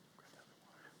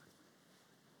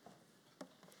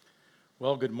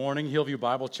Well, good morning, Hillview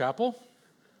Bible Chapel.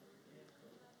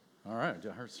 All right, I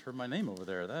heard my name over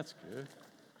there. That's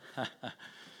good.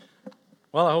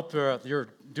 Well, I hope you're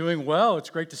doing well. It's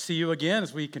great to see you again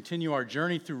as we continue our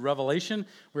journey through Revelation.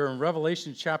 We're in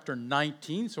Revelation chapter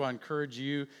 19, so I encourage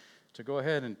you to go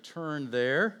ahead and turn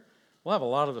there. We'll have a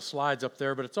lot of the slides up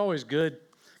there, but it's always good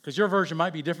because your version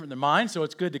might be different than mine, so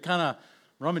it's good to kind of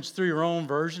rummage through your own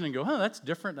version and go, that's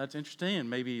different, that's interesting, and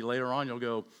maybe later on you'll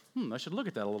go, I should look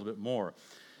at that a little bit more.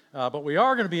 But we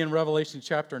are going to be in Revelation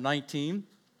chapter 19,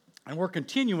 and we're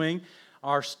continuing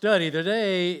our study.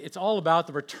 Today, it's all about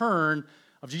the return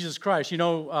of Jesus Christ. You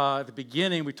know, at the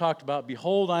beginning, we talked about,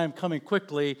 behold, I am coming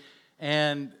quickly,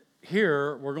 and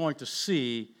here we're going to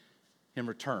see him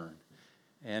return.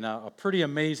 And a pretty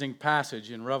amazing passage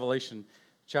in Revelation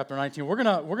chapter 19. We're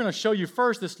gonna show you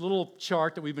first this little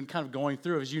chart that we've been kind of going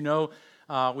through. As you know,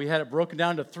 we had it broken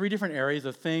down to three different areas: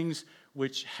 the things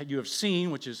which you have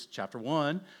seen, which is chapter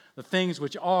 1, the things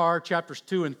which are, chapters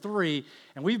 2 and 3,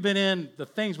 and we've been in the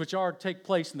things which are take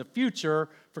place in the future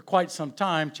for quite some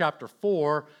time, chapter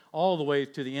 4, all the way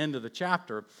to the end of the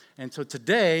chapter. And so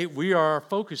today we are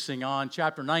focusing on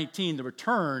chapter 19, the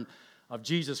return of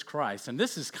Jesus Christ. And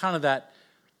this is kind of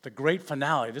the great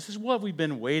finale. This is what we've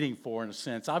been waiting for in a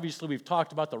sense. Obviously, we've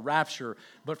talked about the rapture,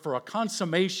 but for a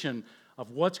consummation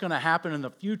of what's going to happen in the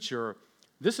future,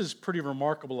 this is a pretty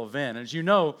remarkable event. As you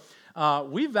know,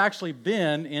 we've actually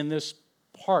been in this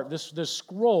part, this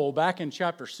scroll back in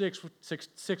chapter 6,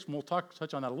 and we'll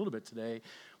touch on that a little bit today.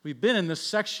 We've been in this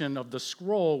section of the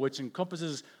scroll, which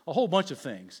encompasses a whole bunch of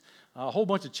things, a whole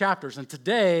bunch of chapters. And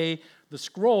today, the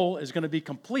scroll is going to be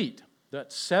complete. That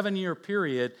 7-year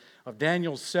period of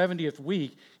Daniel's 70th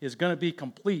week is going to be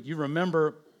complete. You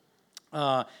remember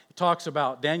it talks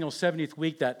about Daniel's 70th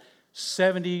week, that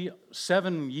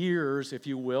 77 years, if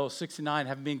you will, 69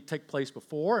 having been take place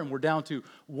before, and we're down to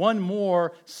one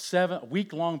more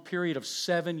week-long period of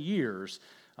 7 years.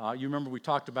 You remember we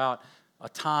talked about a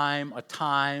time, a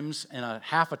times, and a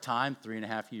half a time,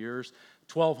 3.5 years,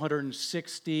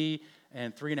 1,260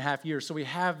 and 3.5 years. So we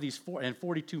have these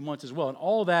 42 months as well. And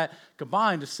all that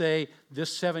combined to say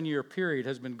this 7-year period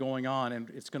has been going on, and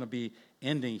it's going to be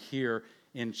ending here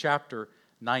in chapter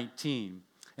 19.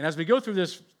 And as we go through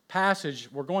this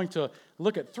passage, we're going to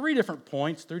look at 3 different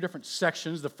points, 3 different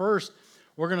sections. The first,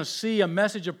 we're going to see a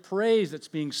message of praise that's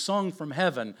being sung from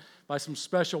heaven by some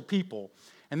special people.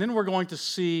 And then we're going to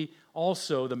see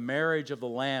also the marriage of the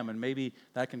Lamb, and maybe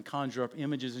that can conjure up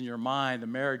images in your mind, the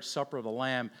marriage supper of the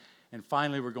Lamb. And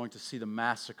finally, we're going to see the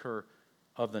massacre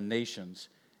of the nations.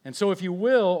 And so if you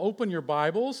will, open your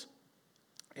Bibles,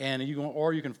 and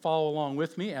you can follow along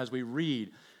with me as we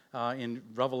read in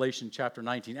Revelation chapter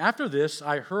 19. After this,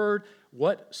 I heard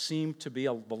what seemed to be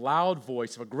the loud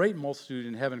voice of a great multitude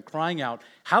in heaven crying out,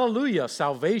 "Hallelujah!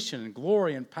 Salvation and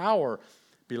glory and power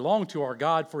belong to our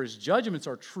God, for his judgments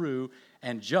are true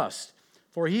and just.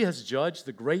 For he has judged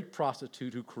the great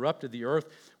prostitute who corrupted the earth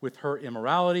with her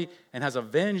immorality and has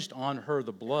avenged on her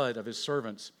the blood of his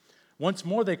servants." Once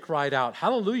more they cried out,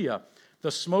 "Hallelujah!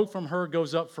 The smoke from her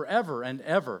goes up forever and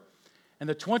ever." And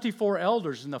the 24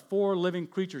 elders and the 4 living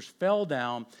creatures fell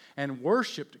down and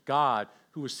worshipped God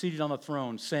who was seated on the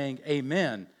throne, saying,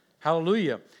 "Amen,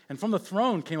 hallelujah." And from the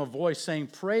throne came a voice saying,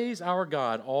 "Praise our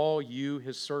God, all you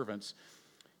his servants,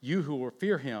 you who will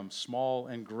fear him, small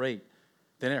and great."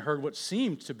 Then it heard what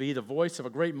seemed to be the voice of a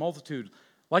great multitude,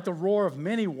 like the roar of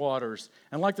many waters,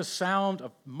 and like the sound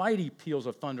of mighty peals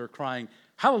of thunder, crying,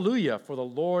 "Hallelujah, for the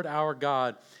Lord our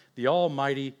God, the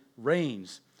Almighty,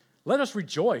 reigns. Let us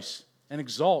rejoice and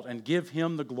exult and give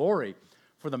him the glory.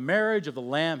 For the marriage of the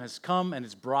Lamb has come, and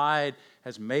his bride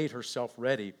has made herself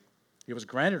ready. It was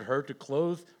granted her to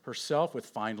clothe herself with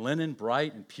fine linen,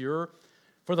 bright and pure.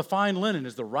 For the fine linen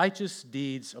is the righteous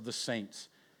deeds of the saints."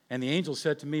 And the angel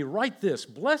said to me, "Write this,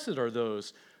 blessed are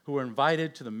those who are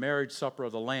invited to the marriage supper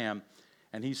of the Lamb."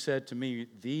 And he said to me,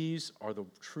 "These are the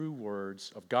true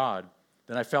words of God."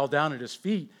 Then I fell down at his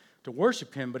feet to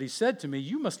worship him, but he said to me,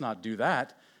 "You must not do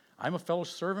that. I'm a fellow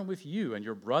servant with you and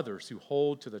your brothers who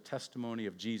hold to the testimony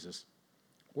of Jesus.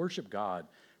 Worship God,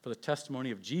 for the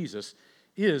testimony of Jesus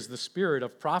is the spirit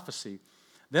of prophecy."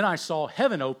 Then I saw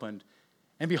heaven opened,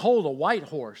 and behold, a white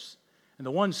horse. And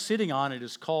the one sitting on it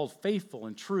is called Faithful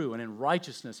and True, and in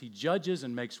righteousness he judges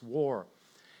and makes war.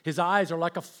 His eyes are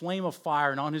like a flame of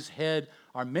fire, and on his head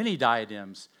are many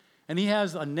diadems. And he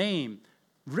has a name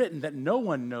written that no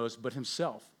one knows but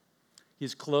himself. He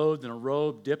is clothed in a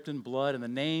robe dipped in blood, and the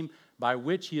name by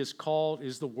which he is called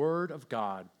is the Word of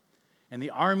God. And the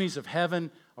armies of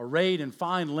heaven, arrayed in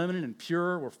fine linen and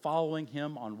pure, were following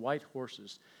him on white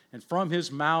horses. And from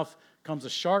his mouth comes a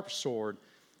sharp sword,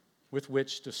 with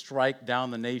which to strike down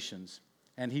the nations.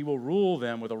 And he will rule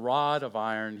them with a rod of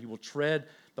iron. He will tread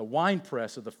the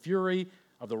winepress of the fury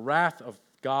of the wrath of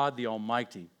God the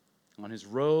Almighty. On his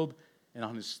robe and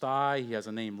on his thigh he has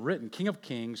a name written, King of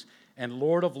Kings and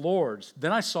Lord of Lords.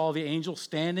 Then I saw the angel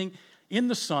standing in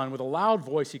the sun. With a loud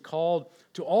voice he called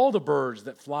to all the birds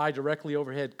that fly directly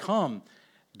overhead, "Come,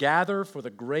 gather for the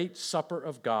great supper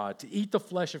of God, to eat the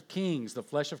flesh of kings, the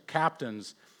flesh of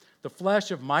captains, the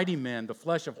flesh of mighty men, the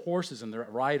flesh of horses and their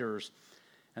riders,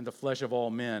 and the flesh of all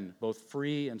men, both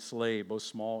free and slave, both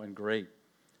small and great."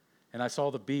 And I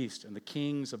saw the beast and the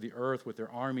kings of the earth with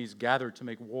their armies gathered to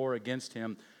make war against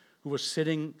him who was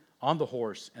sitting on the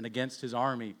horse and against his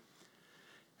army.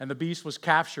 And the beast was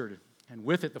captured, and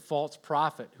with it the false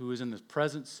prophet who is in his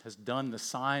presence has done the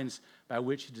signs by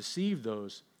which he deceived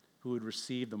those who would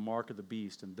receive the mark of the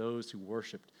beast and those who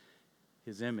worshipped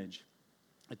his image.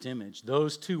 Its image.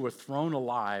 Those two were thrown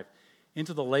alive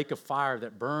into the lake of fire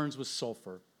that burns with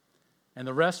sulfur. And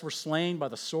the rest were slain by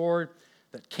the sword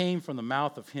that came from the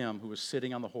mouth of him who was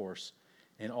sitting on the horse,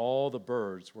 and all the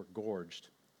birds were gorged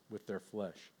with their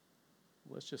flesh.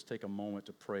 Let's just take a moment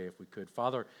to pray if we could.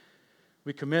 Father,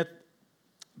 we commit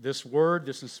this word,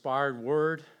 this inspired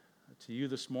word, to you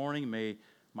this morning. May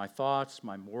my thoughts,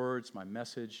 my words, my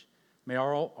message, may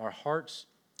our hearts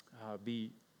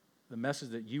be the message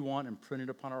that you want imprinted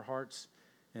upon our hearts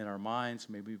and our minds.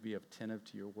 May we be attentive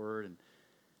to your word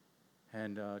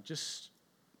and just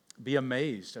be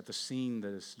amazed at the scene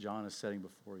that John is setting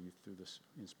before you through this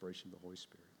inspiration of the Holy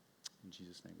Spirit. In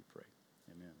Jesus' name we pray.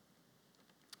 Amen.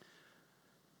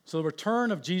 So the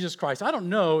return of Jesus Christ. I don't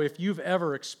know if you've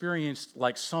ever experienced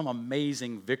like some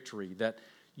amazing victory that,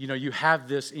 you have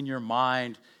this in your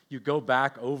mind. You go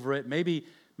back over it. Maybe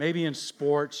in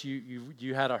sports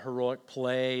you had a heroic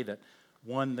play that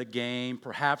won the game.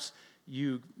 Perhaps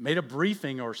you made a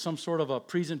briefing or some sort of a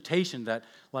presentation that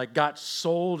like got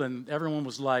sold and everyone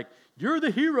was like, "You're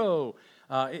the hero."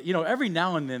 Every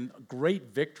now and then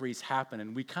great victories happen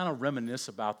and we kind of reminisce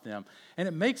about them. And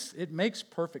it makes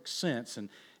perfect sense.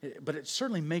 But it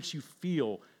certainly makes you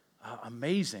feel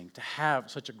amazing to have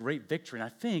such a great victory. And I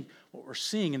think what we're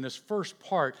seeing in this first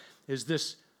part is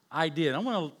this idea. And I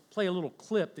want to play a little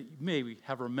clip that you maybe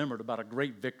have remembered about a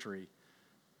great victory.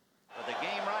 But the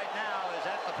game right now is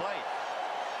at the plate.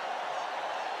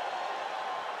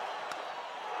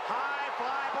 High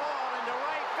fly ball into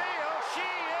right field. She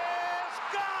is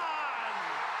gone.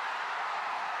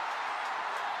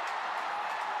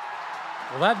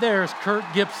 Well, that there is Kurt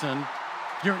Gibson.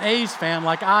 If you're an A's fan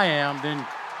like I am, then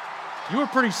you were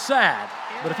pretty sad.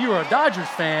 But if you were a Dodgers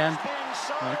fan,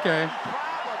 okay,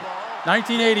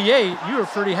 1988, you were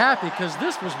pretty happy because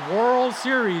this was World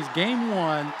Series Game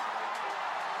 1.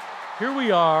 Here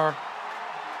we are.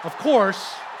 Of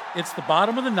course, it's the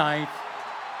bottom of the ninth,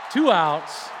 2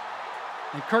 outs,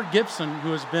 and Kurt Gibson,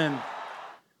 who has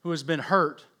been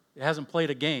hurt, hasn't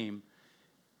played a game,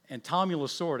 and Tommy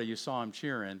Lasorda, you saw him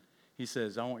cheering. He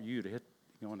says, "I want you to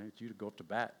go up to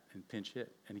bat and pinch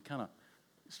hit," and he kind of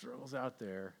struggles out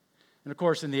there. And of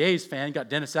course, in the A's fan, you got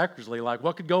Dennis Eckersley, like,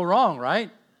 what could go wrong, right?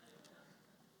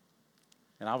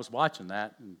 And I was watching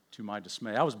that, and to my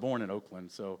dismay, I was born in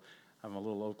Oakland, so I'm a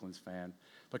little Oakland's fan.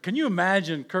 But can you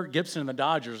imagine Kurt Gibson and the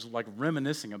Dodgers like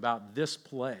reminiscing about this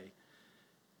play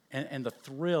and the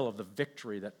thrill of the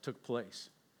victory that took place?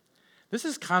 This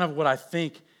is kind of what I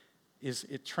think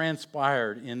it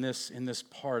transpired in this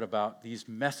part about these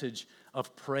message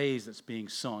of praise that's being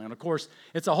sung. And of course,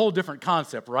 it's a whole different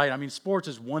concept, right? I mean, sports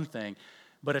is one thing,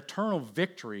 but eternal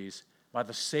victories by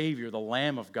the Savior, the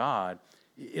Lamb of God,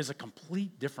 is a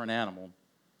complete different animal,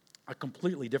 a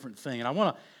completely different thing. And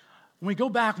when we go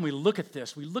back and we look at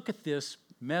this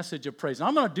message of praise. And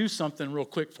I'm going to do something real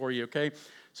quick for you, okay?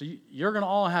 So you're going to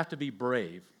all have to be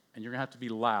brave, and you're going to have to be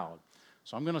loud.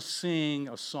 So I'm going to sing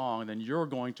a song, and then you're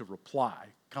going to reply.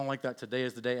 Kind of like that Today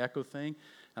is the Day echo thing.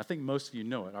 And I think most of you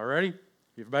know it. All ready?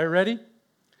 Everybody ready?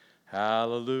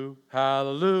 Hallelujah,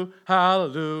 hallelujah,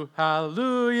 hallelujah,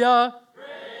 hallelujah.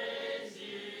 Praise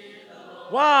ye the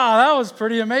Lord. Wow, that was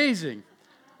pretty amazing.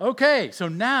 Okay, so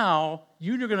now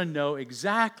you're going to know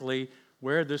exactly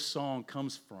where this song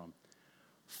comes from.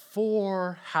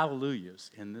 4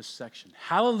 hallelujahs in this section.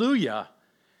 Hallelujah,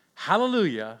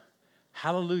 hallelujah,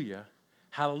 hallelujah,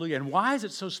 hallelujah. And why is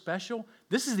it so special?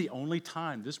 This is the only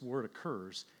time this word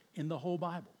occurs in the whole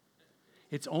Bible.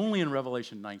 It's only in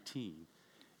Revelation 19,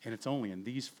 and it's only in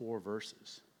these 4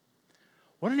 verses.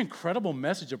 What an incredible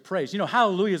message of praise. You know,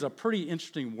 hallelujah is a pretty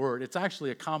interesting word. It's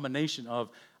actually a combination of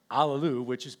alleluia,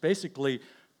 which is basically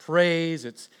praise,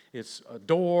 it's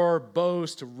adore,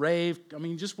 boast, rave. I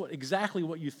mean, just exactly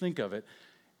what you think of it.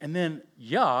 And then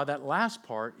Yah, that last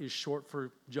part, is short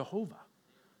for Jehovah,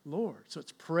 Lord. So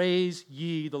it's praise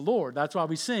ye the Lord. That's why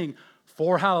we sing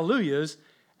 4 hallelujahs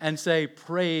and say,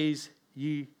 praise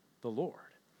ye the Lord.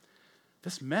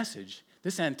 This message,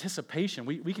 this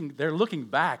anticipation, they're looking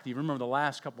back. You remember the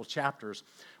last couple chapters,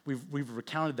 we've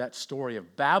recounted that story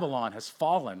of Babylon has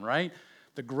fallen, right?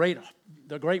 The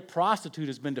great prostitute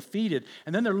has been defeated.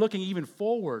 And then they're looking even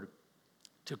forward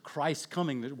to Christ's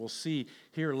coming that we'll see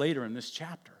here later in this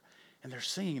chapter. And they're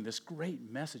singing this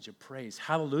great message of praise.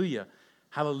 Hallelujah,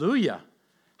 hallelujah,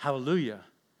 hallelujah,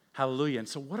 hallelujah. And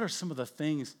so what are some of the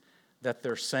things that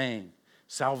they're saying?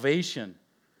 Salvation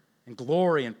and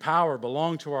glory and power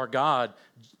belong to our God.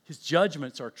 His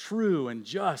judgments are true and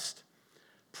just.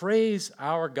 Praise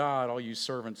our God, all you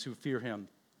servants who fear him,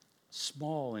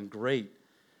 small and great.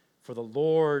 For the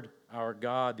Lord our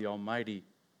God, the Almighty,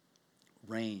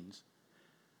 reigns.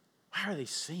 Why are they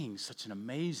singing such an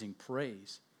amazing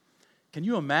praise? Can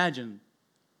you imagine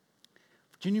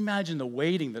the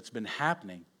waiting that's been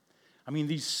happening? I mean,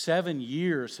 these 7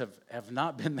 years have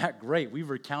not been that great. We've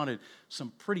recounted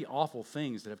some pretty awful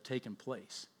things that have taken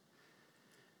place.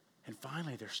 And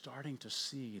finally, they're starting to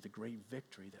see the great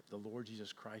victory that the Lord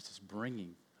Jesus Christ is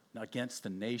bringing against the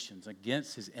nations,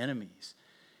 against his enemies.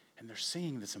 And they're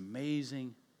singing this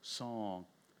amazing song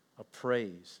of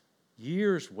praise.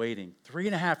 Years waiting,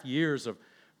 3.5 years of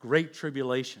great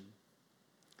tribulation.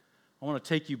 I want to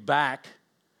take you back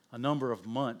a number of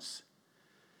months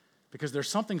because there's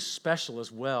something special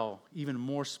as well, even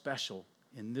more special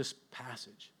in this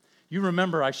passage. You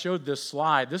remember I showed this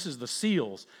slide. This is the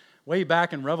seals. Way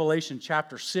back in Revelation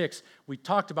chapter 6, we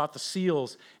talked about the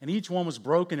seals, and each one was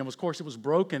broken. And of course, it was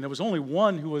broken. There was only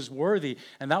one who was worthy,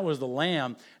 and that was the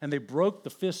Lamb. And they broke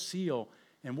the 5th seal.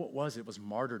 And what was it? It was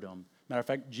martyrdom. Matter of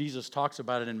fact, Jesus talks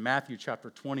about it in Matthew chapter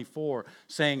 24,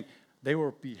 saying they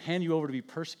will hand you over to be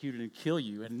persecuted and kill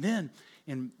you. And then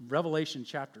in Revelation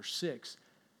chapter 6,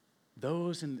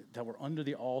 those that were under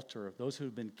the altar, those who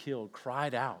had been killed,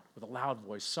 cried out with a loud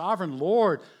voice, Sovereign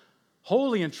Lord,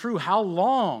 holy and true, how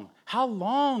long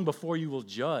before you will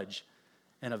judge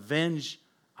and avenge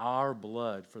our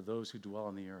blood for those who dwell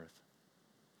on the earth?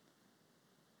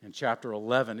 In chapter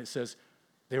 11, it says,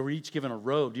 they were each given a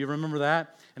robe. Do you remember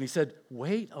that? And he said,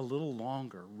 wait a little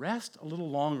longer, rest a little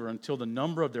longer until the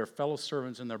number of their fellow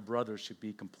servants and their brothers should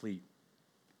be complete,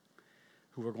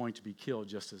 who are going to be killed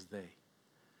just as they.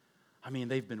 I mean,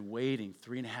 they've been waiting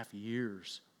 3.5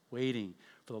 years, waiting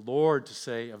for the Lord to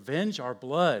say, avenge our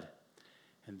blood.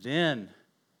 And then,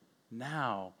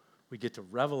 now, we get to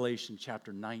Revelation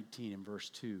chapter 19 and verse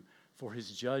 2. For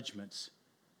his judgments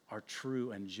are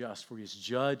true and just. For he has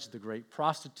judged the great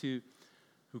prostitute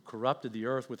who corrupted the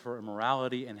earth with her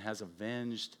immorality and has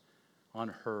avenged on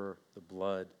her the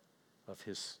blood of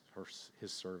his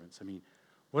servants. I mean,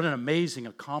 what an amazing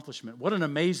accomplishment. What an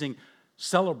amazing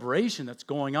celebration that's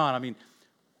going on. I mean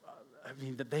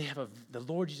that they have the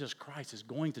Lord Jesus Christ is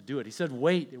going to do it. He said,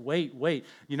 wait.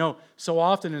 You know, so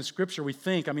often in Scripture we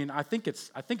think, I think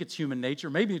it's human nature.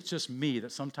 Maybe it's just me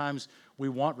that sometimes we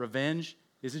want revenge.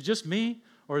 Is it just me?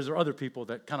 Or is there other people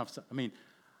that kind of,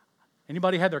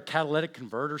 anybody had their catalytic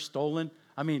converter stolen?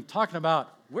 Talking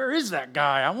about, where is that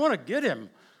guy? I want to get him.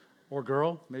 Or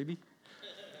girl, maybe.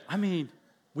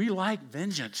 We like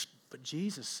vengeance, but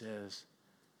Jesus says,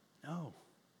 no.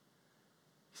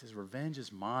 He says, revenge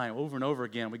is mine. Over and over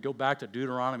again, we go back to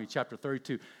Deuteronomy chapter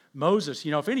 32. Moses,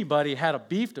 if anybody had a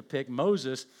beef to pick,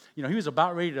 Moses, he was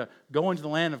about ready to go into the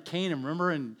land of Canaan,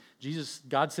 remember? And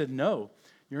God said, no,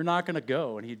 you're not going to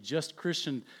go. And he had just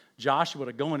christened Joshua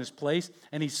to go in his place.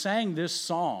 And he sang this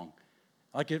song,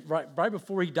 right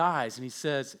before he dies. And he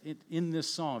says, in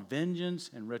this song,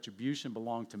 vengeance and retribution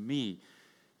belong to me.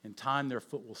 In time their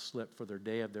foot will slip, for their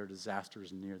day of their disaster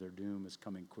is near. Their doom is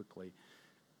coming quickly.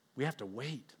 We have to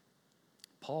wait.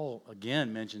 Paul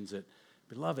again mentions it.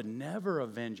 Beloved, never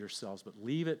avenge yourselves, but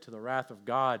leave it to the wrath of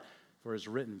God, for it is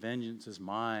written, vengeance is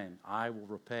mine, I will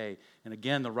repay. And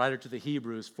again, the writer to the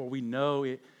Hebrews, for we know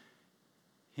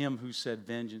him who said,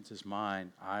 vengeance is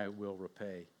mine, I will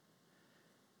repay.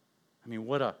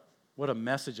 What a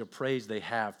message of praise they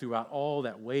have throughout all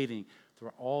that waiting,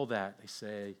 throughout all that. They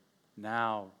say,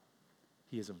 now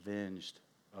he has avenged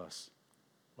us.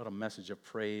 What a message of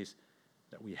praise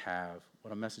that we have.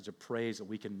 What a message of praise that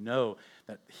we can know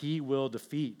that he will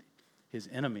defeat his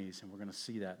enemies, and we're going to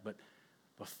see that. But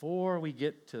before we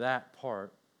get to that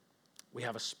part, we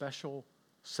have a special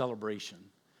celebration.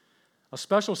 A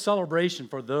special celebration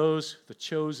for those, the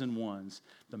chosen ones,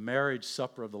 the marriage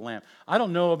supper of the Lamb. I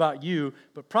don't know about you,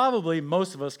 but probably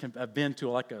most of us have been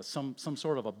to some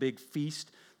sort of a big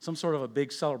feast, some sort of a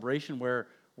big celebration where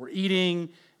we're eating,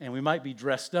 and we might be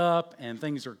dressed up, and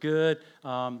things are good.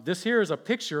 This here is a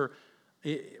picture.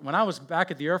 When I was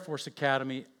back at the Air Force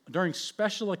Academy, during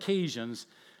special occasions,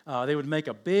 they would make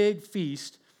a big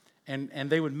feast, and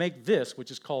they would make this, which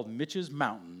is called Mitch's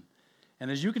Mountain. And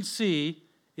as you can see,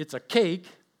 it's a cake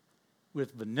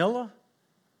with vanilla,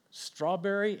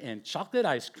 strawberry, and chocolate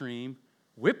ice cream,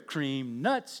 whipped cream,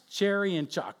 nuts, cherry, and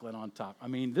chocolate on top. I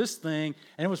mean, this thing,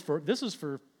 and this was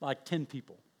for like 10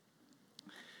 people.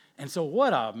 And so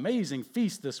what an amazing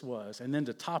feast this was. And then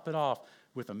to top it off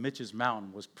with a Mitch's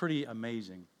Mountain was pretty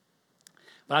amazing.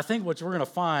 But I think what we're going to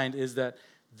find is that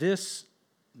this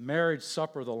marriage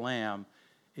supper of the Lamb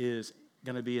is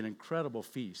going to be an incredible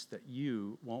feast that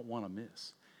you won't want to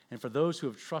miss. And for those who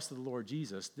have trusted the Lord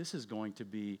Jesus, this is going to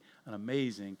be an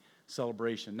amazing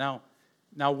celebration. Now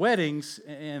weddings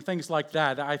and things like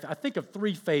that, I think of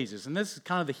three phases, and this is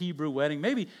kind of the Hebrew wedding,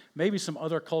 maybe some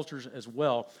other cultures as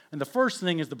well. And the first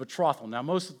thing is the betrothal. Now,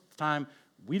 most of the time,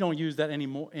 we don't use that any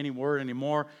word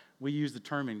anymore. We use the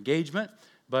term engagement,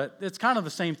 but it's kind of the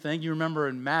same thing. You remember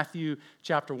in Matthew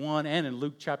chapter 1 and in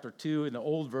Luke chapter 2, in the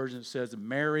old version, it says that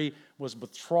Mary was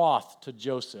betrothed to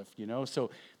Joseph,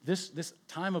 So this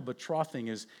time of betrothing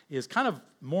is kind of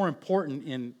more important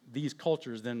in these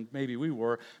cultures than maybe we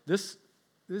were. This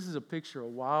is a picture a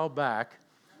while back.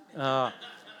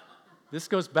 This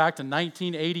goes back to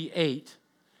 1988.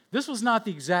 This was not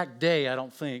the exact day, I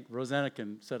don't think. Rosanna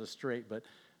can set us straight, but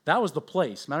that was the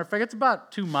place. Matter of fact, it's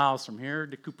about 2 miles from here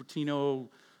to Cupertino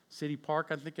City Park,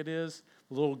 I think it is.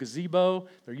 A little gazebo.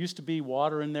 There used to be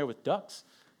water in there with ducks,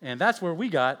 and that's where we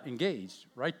got engaged,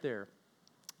 right there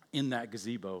in that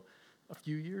gazebo a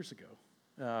few years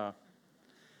ago.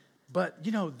 But,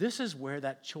 this is where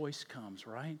that choice comes,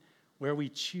 right? Where we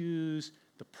choose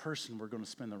the person we're going to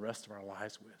spend the rest of our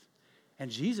lives with.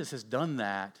 And Jesus has done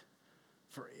that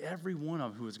for every one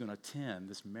of them who is going to attend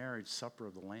this marriage supper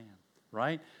of the Lamb,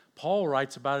 right? Paul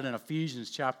writes about it in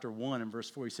Ephesians chapter 1 and verse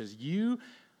 4. He says,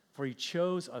 for he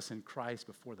chose us in Christ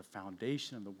before the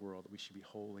foundation of the world that we should be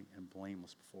holy and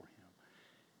blameless before him.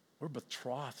 We're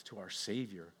betrothed to our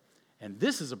Savior. And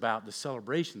this is about the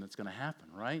celebration that's going to happen,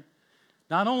 right?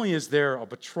 Not only is there a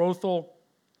betrothal,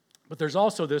 but there's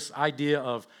also this idea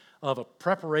of a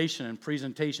preparation and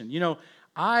presentation.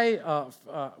 I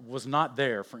was not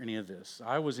there for any of this.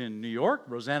 I was in New York.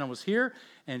 Rosanna was here,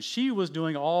 and she was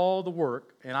doing all the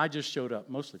work, and I just showed up,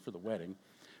 mostly for the wedding.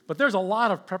 But there's a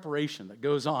lot of preparation that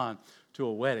goes on to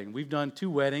a wedding. We've done 2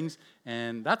 weddings,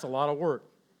 and that's a lot of work.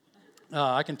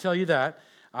 I can tell you that.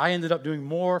 I ended up doing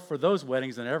more for those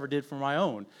weddings than I ever did for my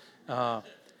own.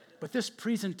 But this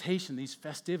presentation, these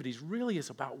festivities, really is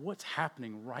about what's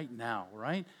happening right now,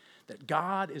 right? That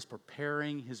God is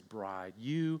preparing his bride,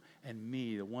 you and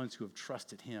me, the ones who have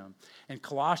trusted him. And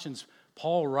Colossians,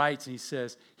 Paul writes, and he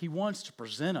says he wants to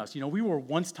present us. We were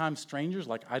once-time strangers,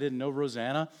 like I didn't know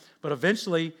Rosanna, but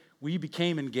eventually we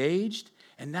became engaged,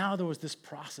 and now there was this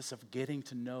process of getting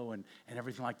to know and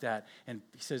everything like that. And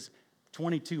he says,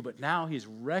 22, but now he has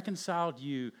reconciled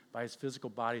you by his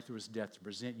physical body through his death to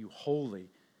present you holy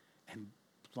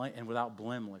and without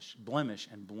blemish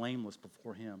and blameless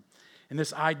before him. And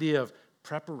this idea of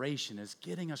preparation is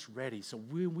getting us ready so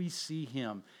we see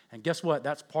him. And guess what?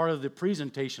 That's part of the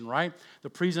presentation, right? The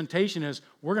presentation is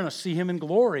we're going to see him in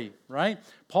glory, right?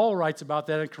 Paul writes about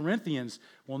that in Corinthians.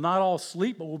 We'll not all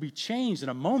sleep, but we'll be changed in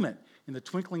a moment, in the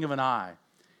twinkling of an eye,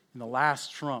 in the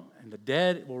last trump. And the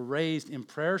dead will raised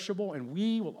imperishable, and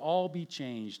we will all be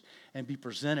changed and be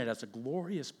presented as a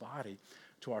glorious body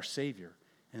to our Savior.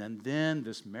 And then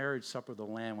this marriage supper of the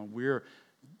Lamb, when we're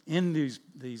in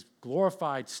these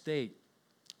glorified state,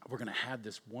 we're going to have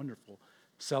this wonderful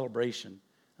celebration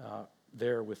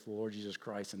there with the Lord Jesus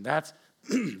Christ. And that's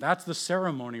the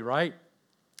ceremony, right?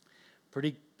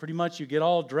 Pretty much you get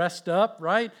all dressed up,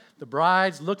 right? The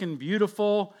bride's looking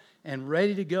beautiful and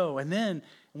ready to go. And then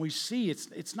we see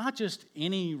it's not just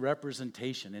any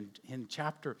representation. In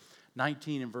chapter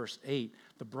 19 and verse 8,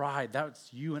 the bride, that's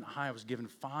you and I, was given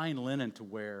fine linen to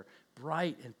wear,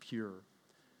 bright and pure.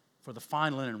 For the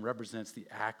fine linen represents the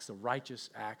righteous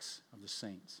acts of the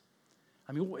saints.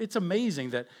 I mean, it's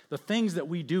amazing that the things that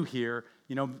we do here,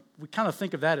 we kind of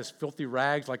think of that as filthy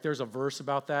rags. Like there's a verse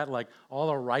about that, like all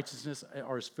our righteousness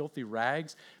are as filthy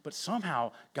rags. But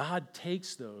somehow God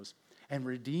takes those and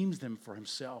redeems them for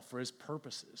himself, for his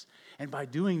purposes. And by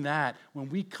doing that, when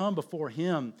we come before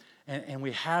him and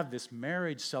we have this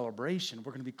marriage celebration,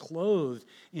 we're going to be clothed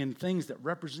in things that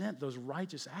represent those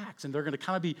righteous acts. And they're going to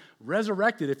kind of be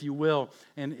resurrected, if you will.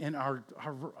 And our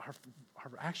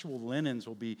actual linens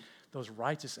will be those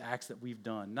righteous acts that we've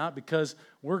done. Not because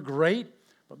we're great,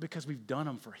 but because we've done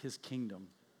them for his kingdom.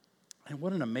 And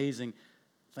what an amazing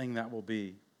thing that will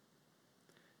be.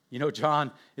 You know,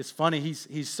 John, it's funny,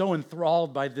 he's so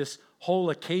enthralled by this whole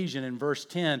occasion in verse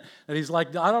 10 that he's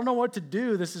like, I don't know what to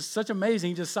do. This is such amazing.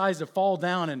 He decides to fall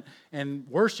down and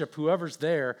worship whoever's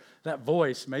there, that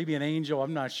voice, maybe an angel,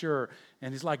 I'm not sure.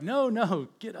 And he's like, no,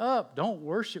 get up. Don't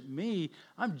worship me.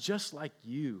 I'm just like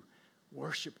you.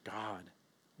 Worship God.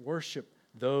 Worship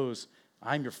those.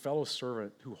 I'm your fellow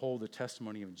servant who hold the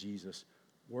testimony of Jesus.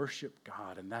 Worship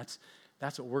God. And that's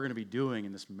what we're going to be doing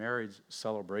in this marriage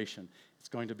celebration. It's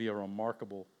going to be a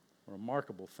remarkable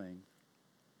thing.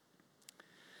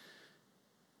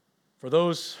 For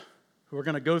those who are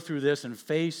going to go through this and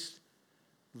face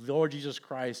the Lord Jesus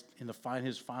Christ in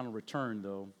his final return,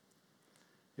 though,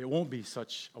 it won't be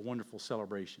such a wonderful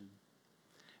celebration.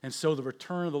 And so the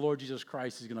return of the Lord Jesus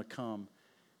Christ is going to come,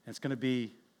 and it's going to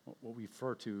be what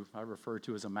I refer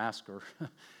to as a massacre.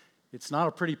 It's not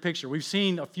a pretty picture. We've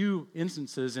seen a few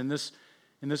instances in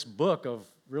this book of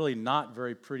really not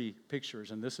very pretty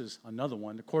pictures, and this is another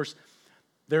one. Of course,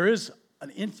 there is an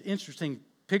interesting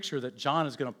picture that John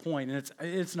is going to point, and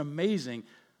it's an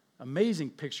amazing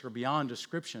picture beyond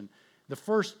description. The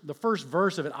first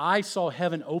verse of it, I saw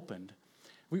heaven opened.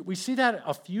 We see that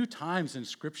a few times in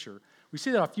Scripture. We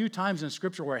see that a few times in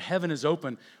Scripture where heaven is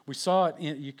open. We saw it,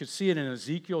 you could see it in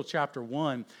Ezekiel chapter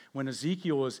 1 when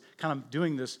Ezekiel was kind of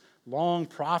doing this long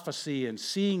prophecy and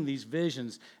seeing these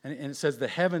visions. And it says, the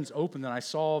heavens opened and I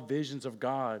saw visions of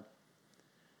God.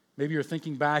 Maybe you're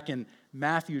thinking back in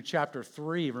Matthew chapter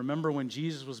 3. Remember when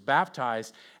Jesus was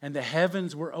baptized and the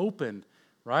heavens were opened,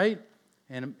 right?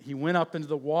 And he went up into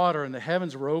the water and the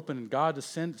heavens were open and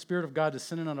the Spirit of God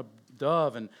descended on a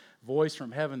dove and voice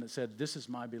from heaven that said, this is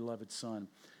my beloved Son,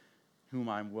 whom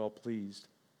I'm well pleased.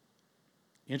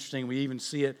 Interesting, we even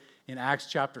see it in Acts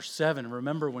chapter 7.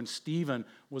 Remember when Stephen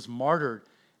was martyred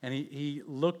and he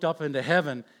looked up into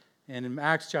heaven, and in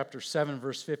Acts chapter 7,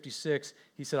 verse 56,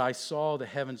 he said, I saw the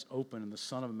heavens open and the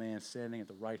Son of Man standing at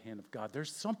the right hand of God.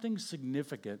 There's something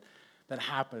significant that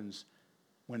happens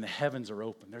when the heavens are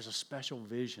open. There's a special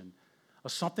vision.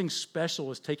 Something special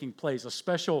is taking place, a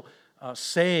special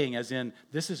saying as in,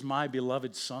 this is my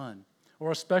beloved Son.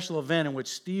 Or a special event in which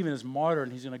Stephen is martyred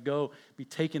and he's going to go be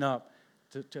taken up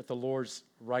to the Lord's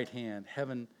right hand.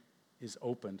 Heaven is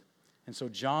opened. And so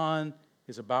John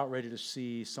is about ready to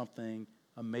see something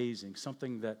amazing,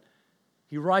 something that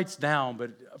he writes down,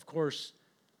 but of course,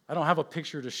 I don't have a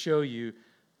picture to show you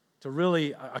to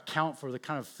really account for the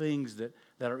kind of things that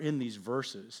are in these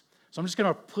verses. So I'm just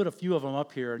going to put a few of them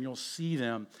up here, and you'll see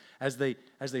them as they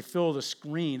fill the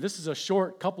screen. This is a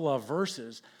short couple of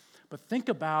verses, but think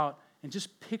about and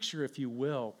just picture, if you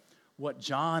will, what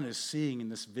John is seeing in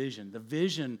this vision, the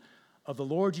vision of the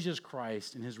Lord Jesus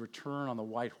Christ in his return on the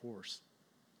white horse.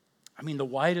 I mean, the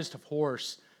whitest of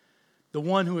horse, the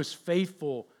one who is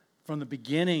faithful from the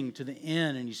beginning to the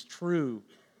end, and he's true.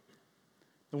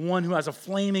 The one who has a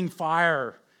flaming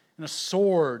fire and a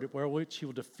sword which he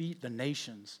will defeat the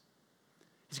nations.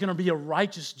 He's going to be a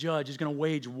righteous judge. He's going to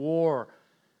wage war.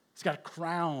 He's got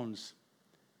crowns.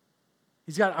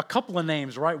 He's got a couple of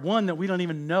names, right? One that we don't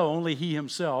even know, only he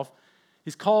himself.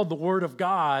 He's called the Word of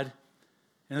God.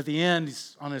 And at the end,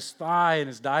 he's on his thigh and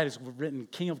his diet is written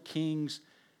King of Kings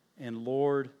and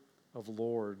Lord of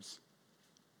Lords.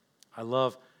 I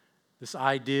love this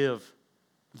idea of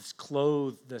this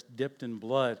clothes that's dipped in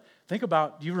blood. Think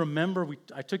about, do you remember,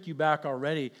 I took you back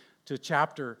already to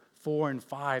chapter 4 and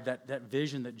 5, that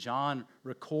vision that John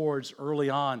records early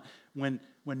on when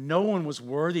no one was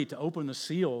worthy to open the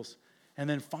seals. And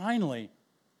then finally,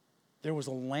 there was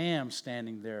a lamb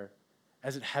standing there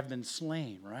as it had been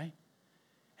slain, right?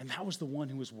 And that was the one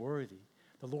who was worthy.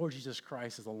 The Lord Jesus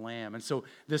Christ is a lamb. And so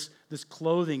this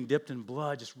clothing dipped in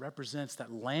blood just represents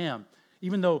that lamb,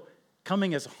 even though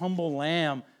coming as a humble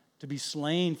lamb to be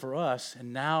slain for us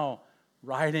and now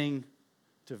riding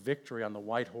to victory on the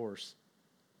white horse.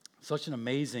 Such an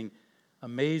amazing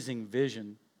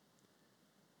vision.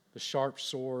 The sharp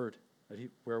sword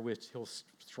wherewith he'll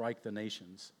strike the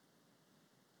nations.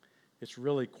 It's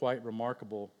really quite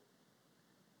remarkable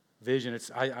vision.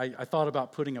 I thought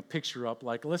about putting a picture up,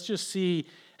 like let's just see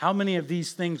how many of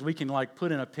these things we can like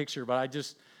put in a picture, but I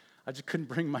just couldn't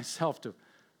bring myself to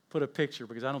put a picture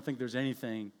because I don't think there's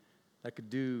anything that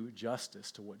could do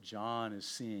justice to what John is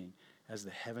seeing as the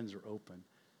heavens are open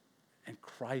and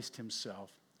Christ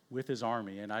himself with his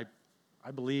army. And I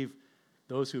believe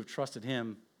those who have trusted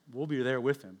him will be there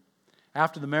with him.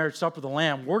 After the marriage supper of the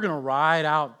Lamb, we're going to ride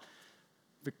out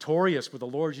victorious with the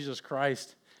Lord Jesus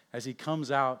Christ as he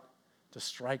comes out to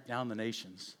strike down the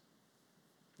nations.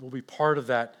 We'll be part of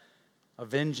that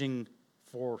avenging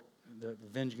force.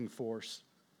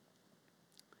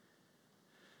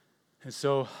 And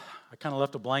so I kind of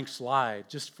left a blank slide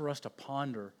just for us to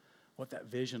ponder what that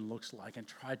vision looks like and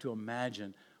try to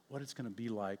imagine what it's going to be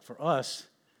like for us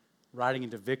riding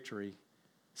into victory,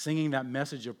 singing that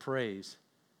message of praise.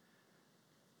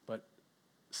 But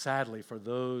sadly, for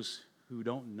those who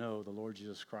don't know the Lord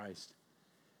Jesus Christ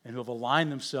and who have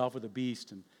aligned themselves with the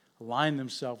beast and aligned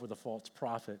themselves with a false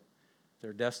prophet,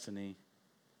 their destiny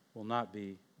will not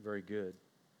be very good.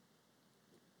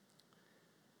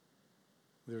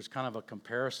 There's kind of a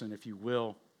comparison, if you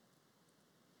will,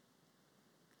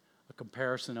 a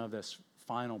comparison of this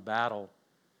final battle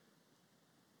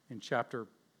in chapter,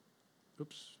 go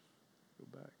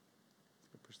back,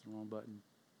 I pushed the wrong button.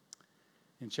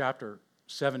 In chapter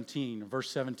 17, verse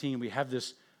 17, we have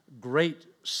this great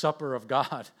supper of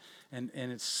God, and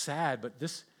it's sad, but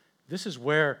this is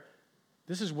where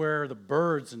the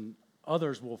birds and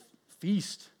others will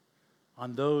feast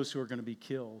on those who are going to be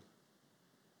killed.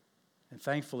 And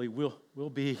thankfully, we'll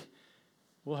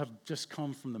have just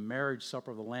come from the marriage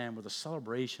supper of the Lamb, where the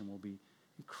celebration will be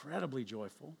incredibly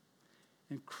joyful,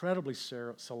 incredibly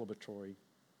celebratory.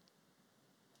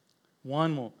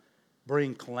 One will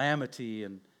bring calamity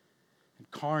and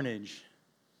carnage,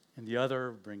 and the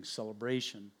other brings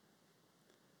celebration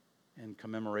and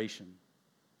commemoration.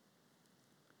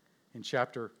 In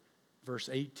verse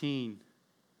 18,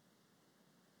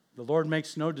 the Lord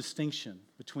makes no distinction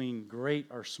between great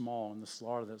or small in the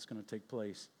slaughter that's going to take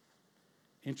place.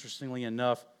 Interestingly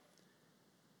enough,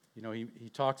 he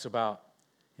talks about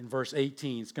in verse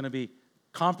 18, it's going to be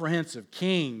comprehensive: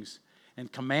 kings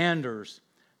and commanders,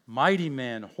 mighty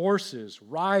men, horses,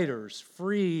 riders,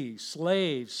 free,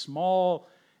 slaves, small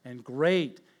and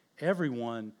great,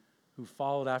 everyone who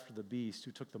followed after the beast,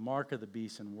 who took the mark of the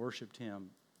beast and worshiped him,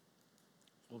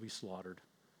 will be slaughtered.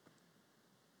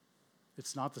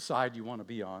 It's not the side you want to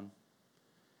be on.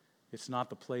 It's not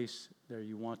the place there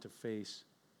you want to face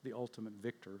the ultimate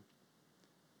victor.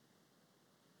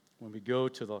 When we go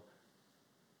to the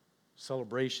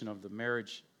celebration of the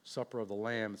marriage supper of the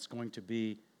Lamb, it's going to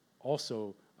be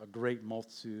also a great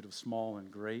multitude of small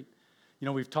and great.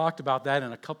 We've talked about that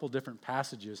in a couple different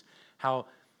passages, how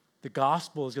the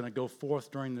gospel is going to go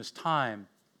forth during this time.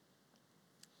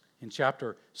 In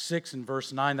chapter 6 and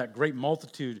verse 9, that great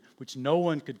multitude which no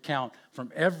one could count,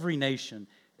 from every nation,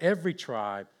 every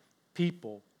tribe,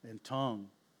 people, and tongue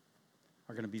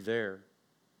are going to be there.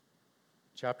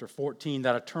 Chapter 14,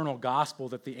 that eternal gospel,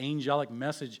 that the angelic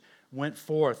message went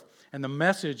forth. And the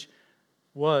message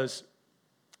was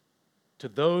to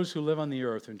those who live on the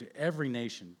earth and to every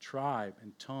nation, tribe,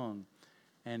 and tongue,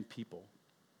 and people.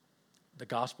 The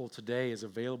gospel today is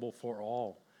available for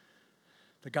all.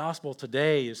 The gospel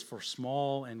today is for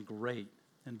small and great,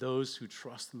 and those who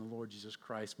trust in the Lord Jesus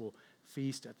Christ will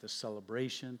feast at this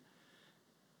celebration.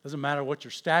 Doesn't matter what your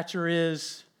stature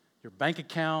is, your bank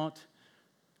account,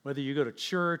 whether you go to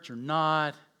church or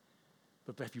not,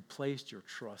 but have you placed your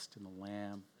trust in the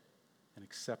Lamb and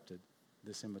accepted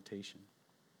this invitation?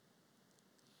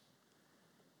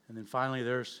 And then finally,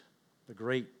 there's the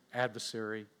great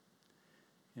adversary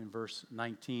in verse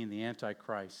 19, the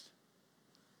Antichrist.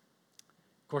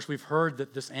 Of course, we've heard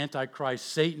that this Antichrist,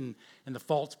 Satan and the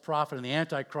false prophet and the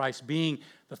Antichrist being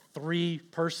the three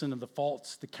person of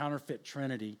the counterfeit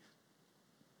trinity.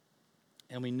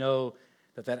 And we know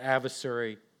that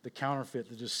adversary, the counterfeit,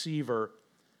 the deceiver,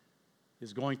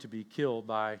 is going to be killed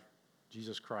by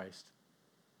Jesus Christ.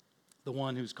 The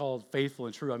one who's called faithful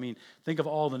and true. I mean, think of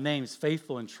all the names: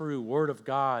 faithful and true, Word of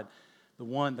God,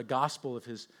 the gospel of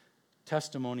his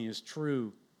testimony is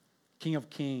true, King of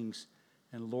kings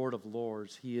and Lord of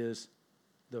lords. He is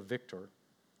the victor.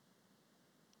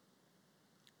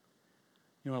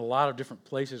 In a lot of different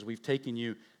places we've taken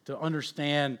you to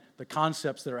understand the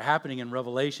concepts that are happening in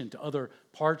Revelation, to other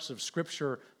parts of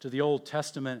Scripture, to the Old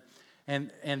Testament.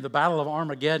 And the Battle of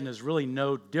Armageddon is really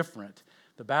no different.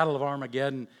 The Battle of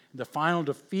Armageddon, the final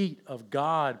defeat of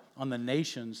God on the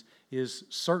nations, is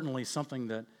certainly something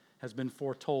that has been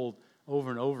foretold over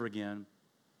and over again.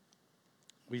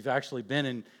 We've actually been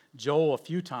in Joel a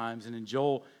few times, and in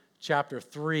Joel chapter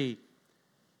 3,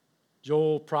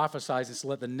 Joel prophesies and says,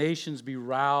 "Let the nations be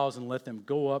roused and let them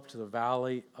go up to the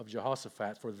valley of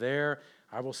Jehoshaphat, for there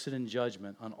I will sit in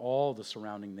judgment on all the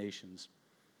surrounding nations.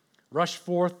 Rush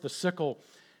forth the sickle,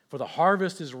 for the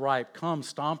harvest is ripe. Come,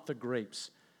 stomp the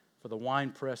grapes, for the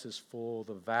winepress is full,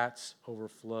 the vats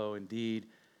overflow. Indeed,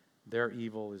 their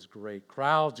evil is great.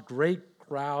 Great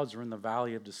crowds are in the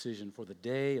valley of decision, for the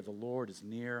day of the Lord is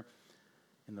near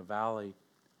in the valley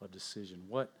of decision."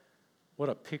 What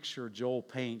a picture Joel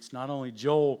paints. Not only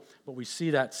Joel, but we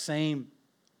see that same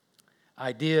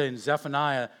idea in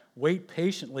Zephaniah. Wait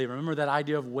patiently. Remember that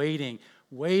idea of waiting.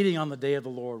 waiting on the day of the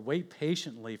Lord. Wait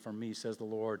patiently for me, says the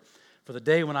Lord. For the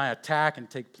day when I attack and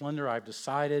take plunder, I've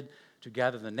decided to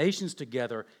gather the nations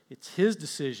together. It's his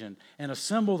decision. And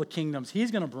assemble the kingdoms.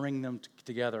 He's going to bring them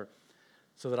together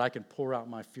so that I can pour out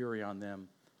my fury on them.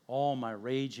 All my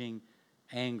raging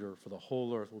anger for the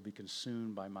whole earth will be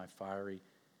consumed by my fiery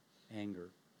anger.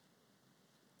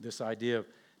 This idea of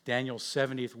Daniel's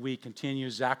 70th week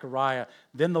continues. Zechariah,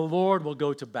 then the Lord will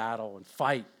go to battle and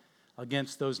fight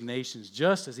against those nations,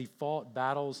 just as he fought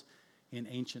battles in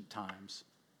ancient times.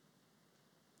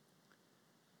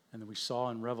 And then we saw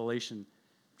in Revelation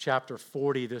chapter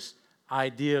 40 this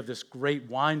idea of this great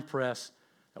winepress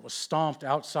that was stomped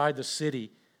outside the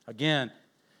city. Again,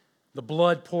 the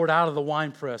blood poured out of the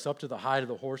winepress up to the height of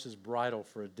the horse's bridle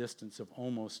for a distance of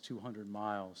almost 200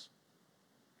 miles.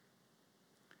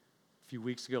 A few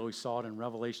weeks ago, we saw it in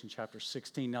Revelation chapter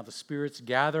 16. Now the spirits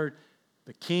gathered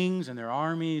the kings and their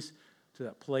armies to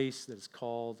that place that is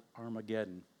called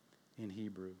Armageddon in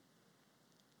Hebrew.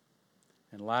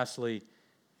 And lastly,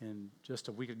 in just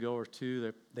a week ago or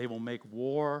two, they will make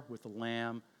war with the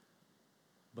Lamb,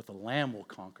 but the Lamb will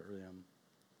conquer them.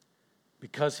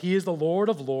 Because he is the Lord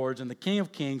of lords and the King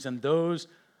of kings, and those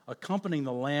accompanying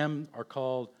the Lamb are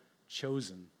called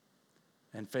chosen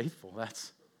and faithful.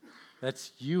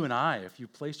 That's you and I, if you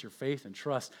place your faith and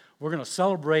trust. We're going to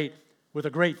celebrate with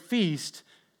a great feast,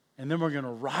 and then we're going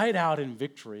to ride out in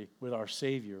victory with our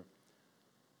Savior.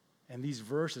 And these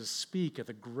verses speak of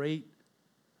the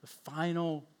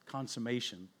final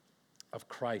consummation of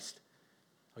Christ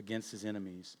against his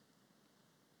enemies.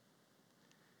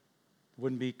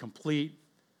 Wouldn't be complete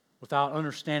without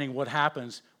understanding what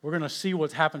happens. We're going to see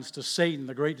what happens to Satan,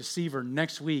 the great deceiver,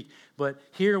 next week. But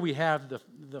here we have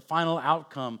the final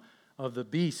outcome of the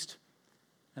beast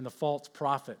and the false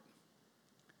prophet.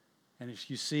 And as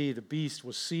you see, the beast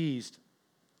was seized.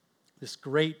 This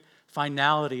great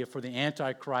finality for the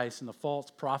Antichrist and the false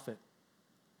prophet.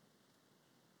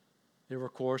 They were,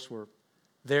 of course,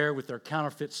 there with their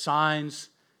counterfeit signs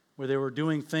where they were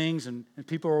doing things, and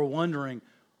people were wondering,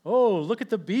 oh, look at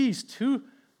the beast. Who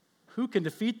can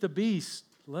defeat the beast?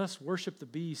 Let us worship the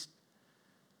beast.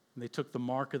 And they took the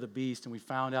mark of the beast, and we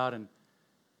found out in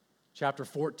chapter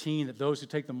 14 that those who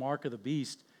take the mark of the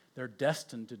beast, they're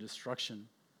destined to destruction.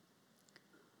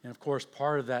 And of course,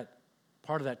 part of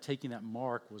that taking that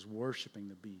mark was worshiping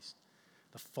the beast,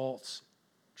 the false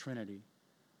trinity.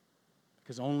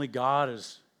 Because only God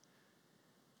is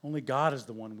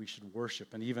the one we should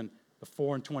worship. And even the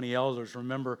 4 and 20 elders,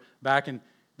 remember back in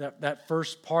that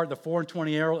first part, the 4 and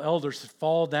 20 elders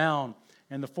fall down,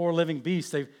 and the 4 living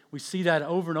beasts, we see that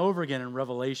over and over again in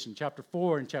Revelation, chapter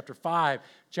 4 and chapter 5,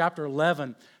 chapter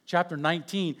 11, chapter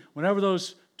 19. Whenever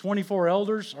those 24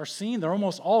 elders are seen, they're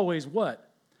almost always what?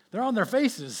 They're on their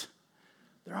faces.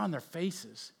 They're on their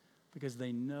faces because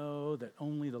they know that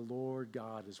only the Lord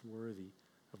God is worthy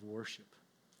of worship.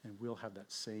 And we'll have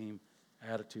that same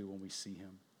attitude when we see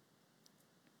him.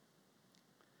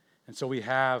 And so we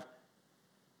have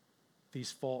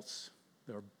these faults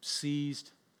that are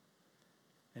seized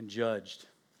and judged.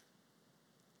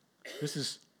 This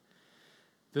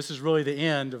is really the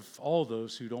end of all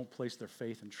those who don't place their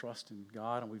faith and trust in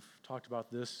God. And we've talked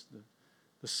about this.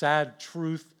 The sad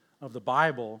truth of the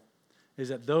Bible is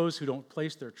that those who don't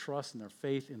place their trust and their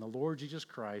faith in the Lord Jesus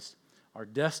Christ are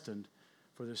destined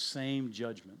for the same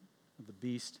judgment of the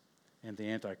beast and the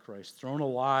Antichrist, thrown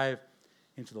alive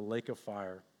into the lake of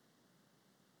fire.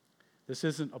 This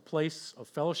isn't a place of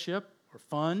fellowship or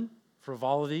fun,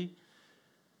 frivolity.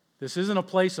 This isn't a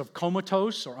place of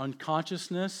comatose or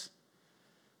unconsciousness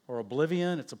or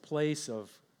oblivion. It's a place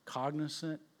of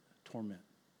cognizant torment.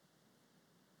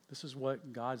 This is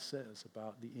what God says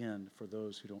about the end for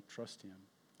those who don't trust him.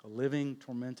 A living,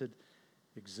 tormented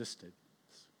existence.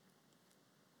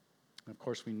 And of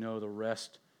course, we know the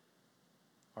rest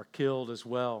are killed as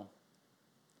well.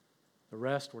 The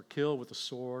rest were killed with the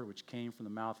sword which came from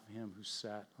the mouth of him who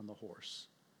sat on the horse.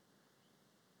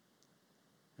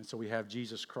 And so we have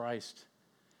Jesus Christ,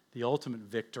 the ultimate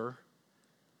victor.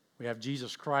 We have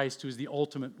Jesus Christ, who is the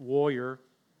ultimate warrior.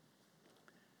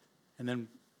 And then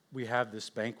we have this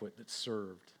banquet that's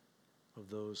served of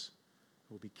those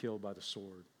who will be killed by the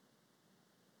sword.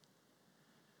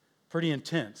 A pretty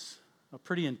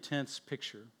intense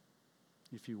picture,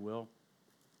 if you will.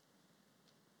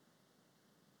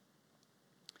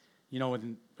 You know,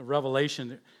 in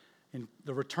Revelation, in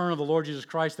the return of the Lord Jesus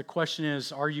Christ, the question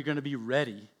is, are you going to be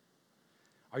ready?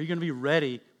 Are you going to be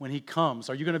ready when he comes?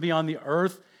 Are you going to be on the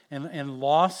earth and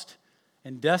lost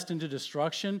and destined to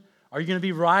destruction? Are you going to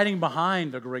be riding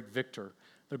behind the great victor,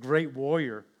 the great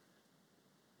warrior?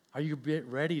 Are you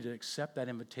ready to accept that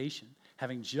invitation,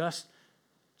 having just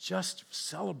just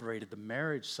celebrated the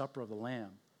marriage supper of the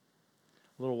Lamb.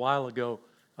 A little while ago,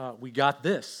 we got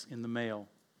this in the mail.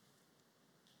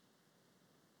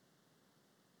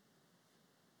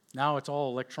 Now it's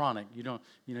all electronic. You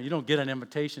don't get an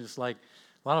invitation. It's like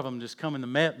a lot of them just come in the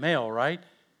mail, right?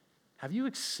 Have you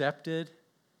accepted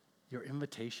your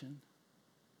invitation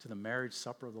to the marriage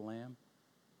supper of the Lamb?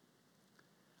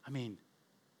 I mean,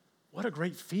 what a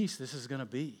great feast this is going to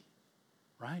be,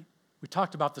 right? We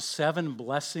talked about the 7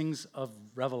 blessings of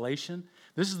Revelation.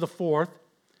 This is the 4th.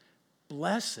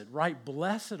 Blessed, right?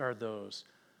 Blessed are those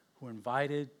who are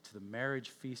invited to the marriage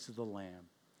feast of the Lamb.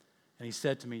 And he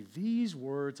said to me, these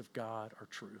words of God are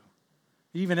true.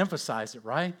 He even emphasized it,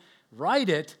 right? Write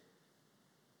it.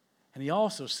 And he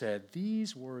also said,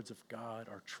 these words of God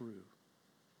are true.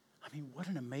 I mean, what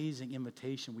an amazing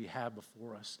invitation we have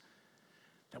before us.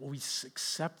 That when we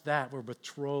accept that, we're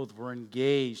betrothed, we're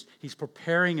engaged. He's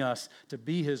preparing us to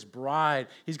be his bride.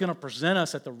 He's going to present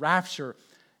us at the rapture,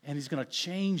 and he's going to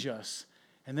change us.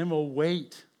 And then we'll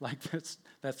wait, like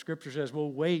that scripture says,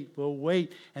 we'll wait.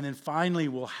 And then finally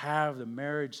we'll have the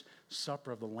marriage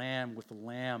supper of the Lamb with the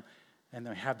Lamb, and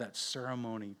then have that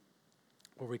ceremony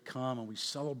where we come and we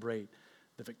celebrate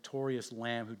the victorious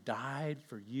Lamb who died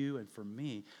for you and for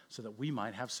me so that we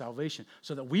might have salvation,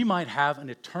 so that we might have an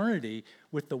eternity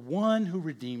with the one who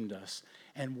redeemed us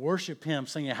and worship him,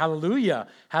 singing hallelujah,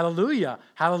 hallelujah,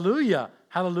 hallelujah,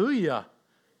 hallelujah.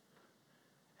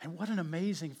 And what an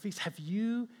amazing feast. Have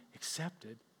you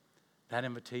accepted that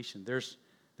invitation? There's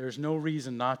no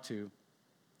reason not to.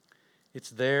 It's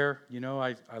there. You know,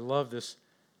 I love this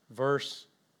verse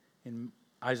in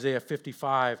Isaiah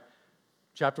 55.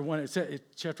 Chapter 1,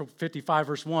 chapter 55,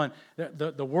 verse 1,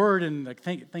 the word in the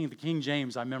thing in the King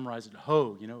James, I memorized it,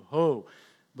 ho, ho.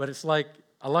 But it's like,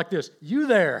 I like this, you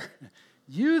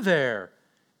there,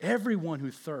 everyone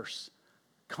who thirsts,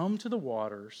 come to the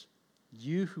waters.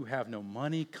 You who have no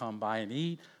money, come buy and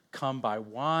eat. Come buy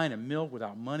wine and milk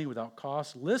without money, without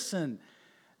cost. Listen,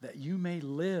 that you may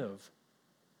live.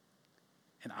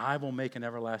 And I will make an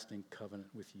everlasting covenant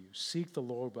with you. Seek the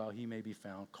Lord while he may be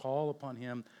found. Call upon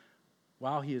him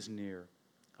while he is near.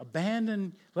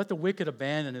 Let the wicked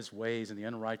abandon his ways and the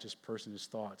unrighteous person his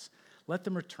thoughts. Let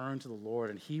them return to the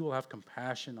Lord, and he will have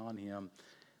compassion on him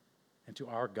and to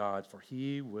our God, for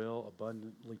he will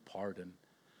abundantly pardon.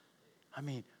 I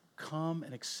mean, come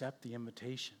and accept the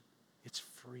invitation. It's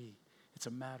free. It's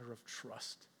a matter of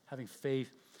trust, having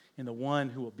faith in the one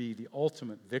who will be the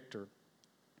ultimate victor.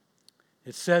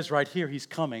 It says right here, he's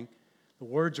coming. The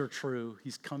words are true.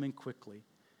 He's coming quickly.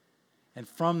 And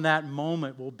from that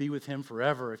moment, we'll be with him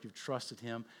forever if you've trusted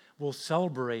him. We'll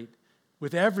celebrate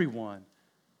with everyone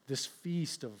this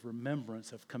feast of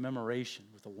remembrance, of commemoration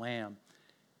with the Lamb.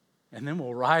 And then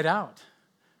we'll ride out.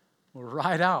 We'll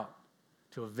ride out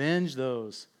to avenge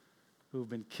those who've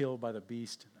been killed by the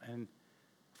beast. And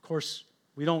of course,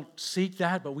 we don't seek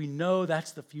that, but we know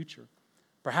that's the future.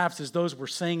 Perhaps as those were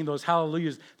singing those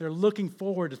hallelujahs, they're looking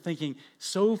forward to thinking,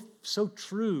 so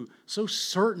true, so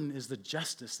certain is the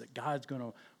justice that God's going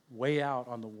to weigh out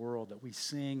on the world, that we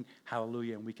sing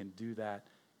hallelujah, and we can do that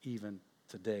even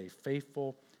today.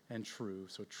 Faithful and true.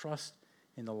 So trust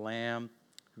in the Lamb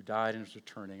who died and is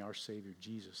returning, our Savior,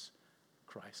 Jesus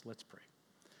Christ. Let's pray.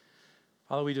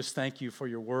 Father, we just thank you for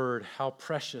your word, how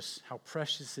precious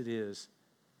it is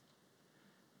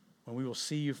when we will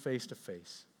see you face to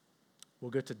face.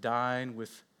 We'll get to dine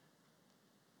with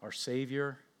our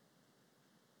Savior.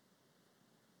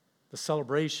 The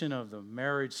celebration of the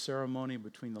marriage ceremony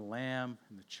between the Lamb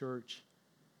and the church.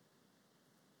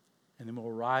 And then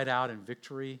we'll ride out in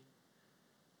victory.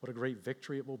 What a great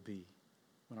victory it will be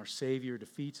when our Savior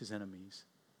defeats his enemies.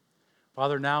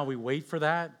 Father, now we wait for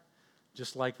that,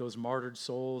 just like those martyred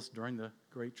souls during the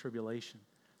Great Tribulation,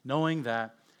 knowing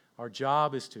that our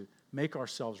job is to make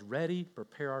ourselves ready,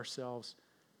 prepare ourselves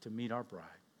to meet our bride.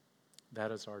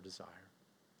 That is our desire.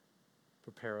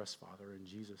 Prepare us, Father, in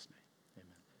Jesus' name.